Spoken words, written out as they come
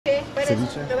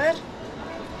ceviche? Probar.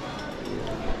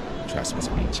 Try some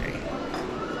ceviche.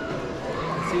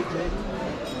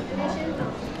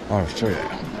 Oh, sure.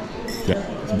 Yeah.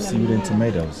 Some seaweed and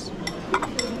tomatoes.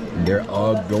 And they're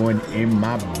all going in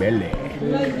my belly.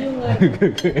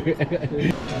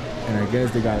 And I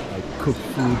guess they got a cooked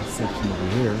food section over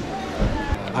here.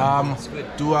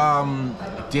 ¿Tú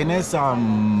tienes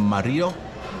marido?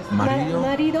 ¿Marido?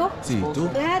 ¿Marido? Sí, ¿tú?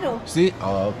 Claro. Sí,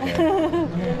 oh,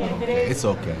 okay. It's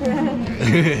okay.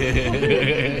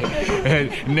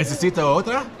 ¿Necesita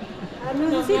otra?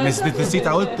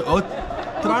 ¿Necesita otra?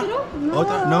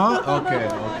 ¿Otra? No? Okay,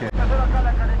 okay.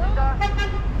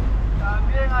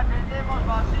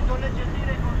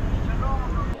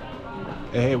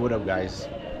 Hey, what up, guys?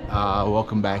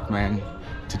 Welcome back, man,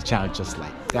 to the channel Just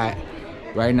Like That.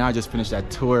 Right now, I just finished that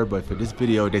tour, but for this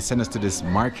video, they sent us to this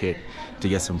market to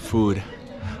get some food.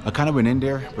 I kind of went in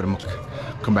there, but I'm gonna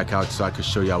come back out so I could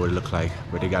show y'all what it looked like.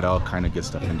 But they got all kind of good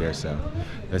stuff in there, so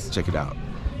let's check it out.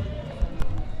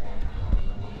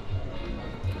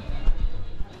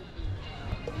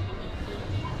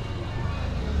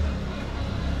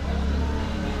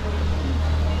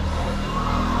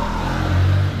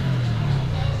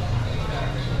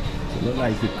 It looked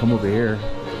like you could come over here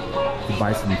to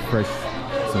buy some fresh,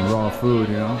 some raw food,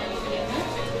 you know?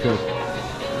 Cook.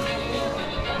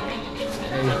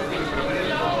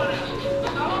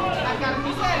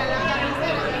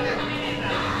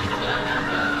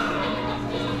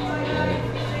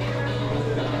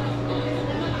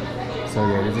 So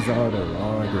yeah, this is all the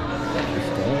raw stuff. It's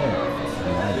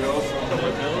nice.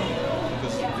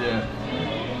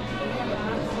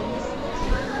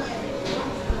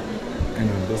 And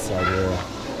on this side here,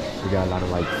 we got a lot of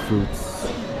like fruits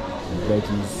and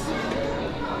veggies.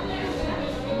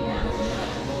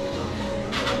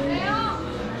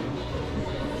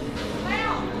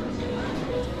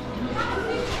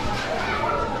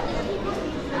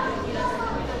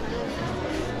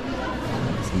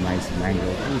 Some nice mango.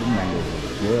 Ooh, the mangoes are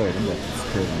good. I'm gonna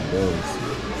spit on those.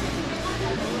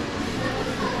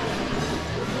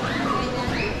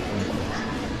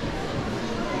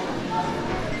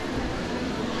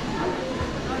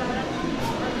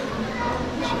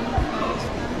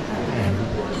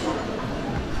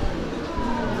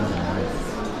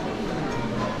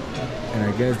 And I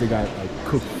guess they got a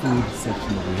cooked food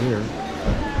section over here.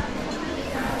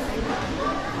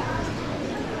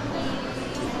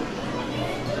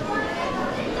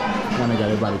 Kind of got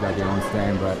everybody got their own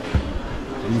stand, but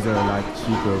these are a lot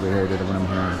cheaper over here than what I'm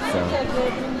hearing. So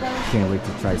can't wait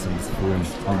to try some of this food. I'm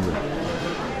hungry.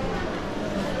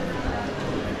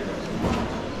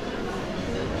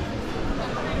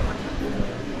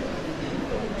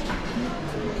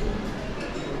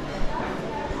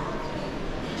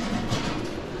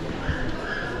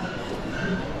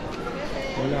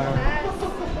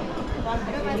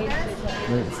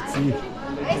 Sí.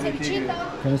 ¿Hay cevichito?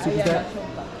 Can I see that?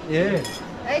 Yeah.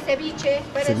 ¿Hay ceviche?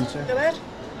 ¿Puedes Ceviche. probar?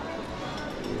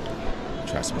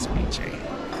 Try some ceviche.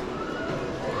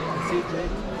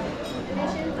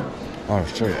 Oh,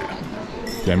 sure.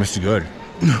 Yeah, Mr. Good.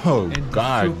 Oh, And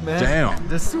god soup, man. damn.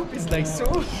 The soup is like so.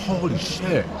 Holy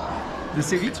shit. The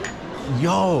ceviche?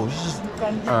 Yo, this is...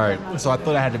 Alright, so I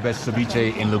thought I had the best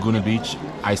ceviche in Laguna Beach.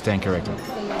 I stand corrected.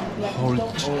 Holy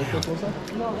shit.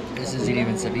 This isn't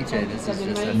even ceviche, this is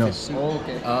just a No. fish soup. Oh,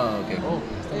 okay. Oh,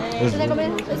 okay. ¿Vas a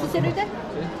comer ese ceviche?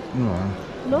 No,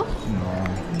 ¿No? no.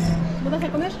 ¿No vas a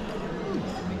comer?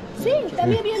 Sí,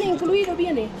 también viene incluido,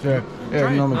 viene.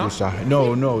 No me gusta.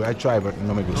 No, no, I try, but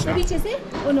no me gusta. ¿Ceviche sí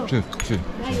o no? Sí, sí.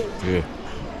 Ahí. Sí.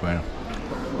 Bueno.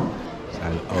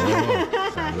 Salud.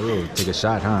 Oh, salud. Take a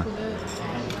shot, huh?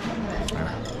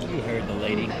 You heard the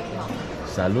lady.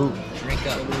 Salud. Drink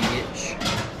up, bitch.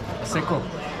 Seco. 2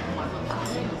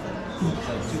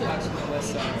 bucks on the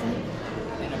west side.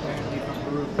 And apparently from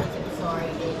Peru.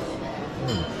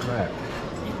 Holy crap.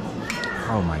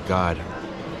 Oh my god.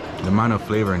 The amount of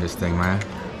flavor in this thing, man.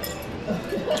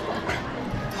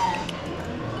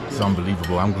 It's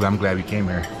unbelievable. I'm glad we came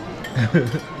here.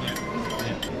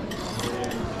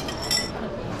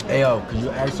 Hey yo, could you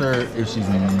ask her if she's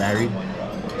married?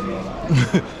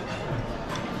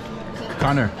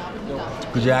 Connor,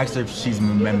 could you ask her if she's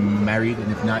married,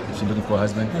 and if not, if she's looking for a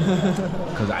husband?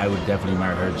 Because I would definitely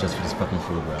marry her just for this fucking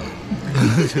food, bro.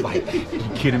 Like, you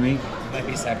kidding me? Might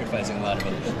be sacrificing a lot of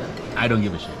other shit. I don't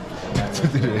give a shit.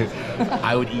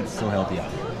 I would eat so healthy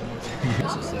out.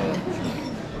 This is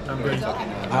I'm good.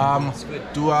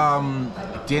 ¿Tú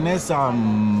tienes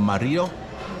marido?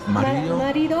 ¿Marido?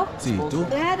 ¿Marido? Sí, ¿tú?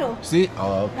 Claro. Sí,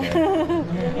 oh,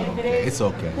 okay. It's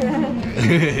okay.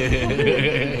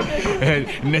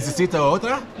 ¿Necesita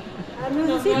otra?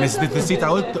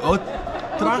 ¿Necesita otra?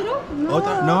 ¿Otra?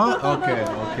 ¿No? Ok.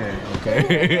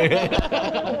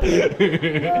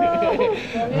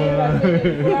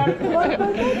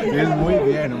 Es muy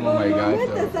bien, oh my god.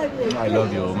 I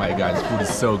love you, oh my god, this food is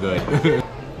so good. Oh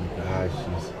my gosh,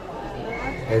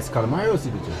 ¿es calamari o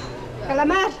ceviche?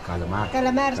 Calamar. Calamar.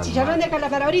 Calamar, chicharrón de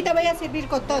calamar. Ahorita voy a servir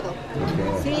con todo.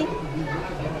 Okay. Sí.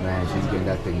 Man, she's getting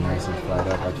that thing nice and fried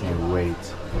up. I can't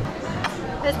wait.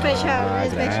 Especial,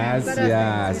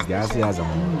 especial. Gracias,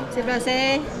 amor. Se lo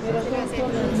hace.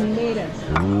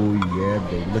 Oh yeah,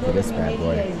 baby. Look at this bad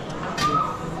boy.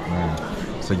 Man.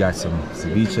 So we got some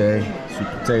ceviche, sweet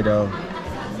potato,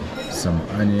 some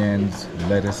onions,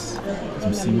 lettuce,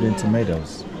 some seaweed and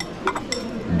tomatoes.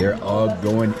 And they're all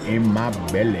going in my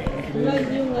belly.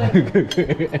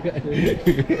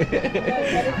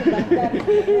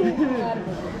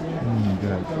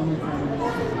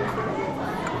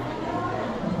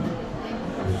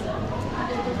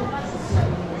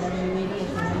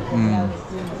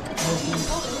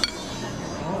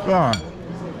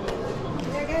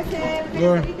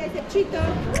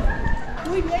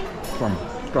 Muy bien.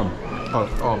 Come.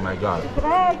 Oh my god.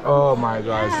 Oh my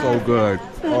god, so good.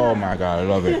 Oh my god, I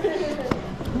love it.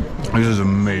 This is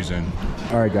amazing.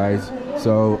 Alright guys,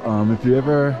 so if you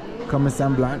ever come to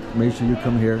San Blas, make sure you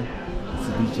come here.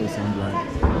 Ceviche San Blas.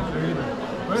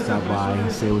 Stop by,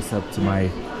 say what's up to my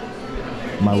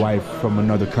wife from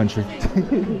another country.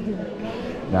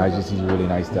 Nah, she's really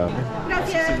nice stuff.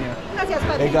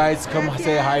 Hey guys, come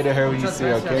say hi to her when you see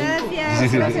her, okay?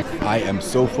 I am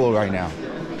so full right now.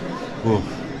 Ooh.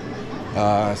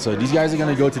 So these guys are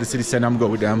gonna go to the city center. I'm gonna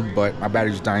go with them, but my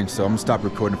battery's dying, so I'm gonna stop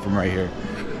recording from right here.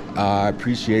 I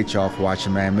appreciate y'all for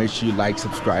watching, man. Make sure you like,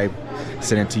 subscribe,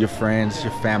 send it to your friends,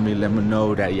 your family. Let them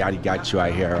know that Yachty got you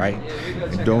out here, all right?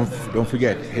 And don't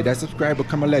forget, hit that subscribe,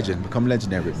 become a legend, become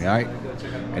legendary with me, all right?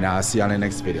 And I'll see y'all in the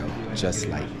next video, just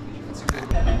like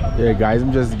that. Yeah, guys,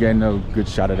 I'm just getting a good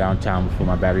shot of downtown before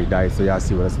my battery dies, so y'all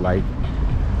see what it's like.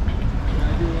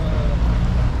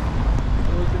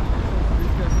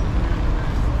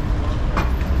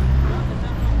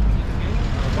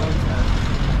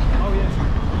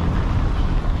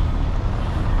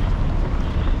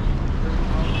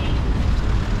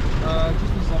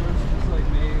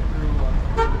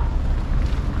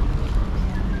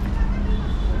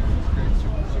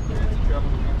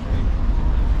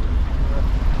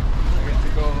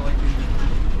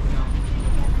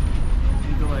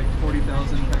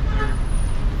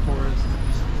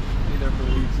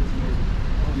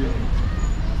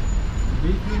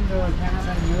 Between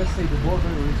Canada and USA, the border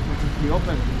is completely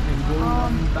open. You can go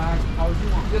back how you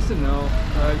want. Yes and no.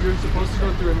 You're supposed to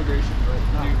go through immigration, but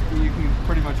you can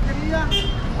pretty much.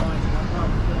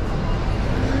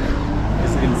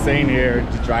 It's insane here,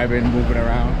 just driving, moving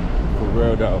around, for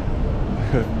real though.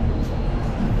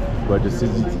 But the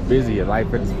city's busy,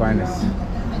 life at its finest.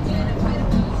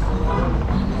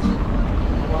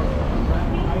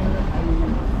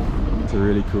 It's a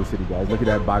really cool city, guys. Look at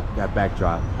that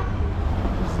backdrop.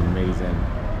 It's amazing.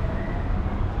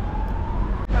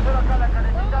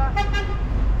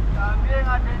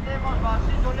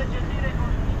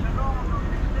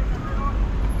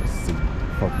 This is a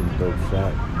fucking dope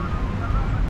shot.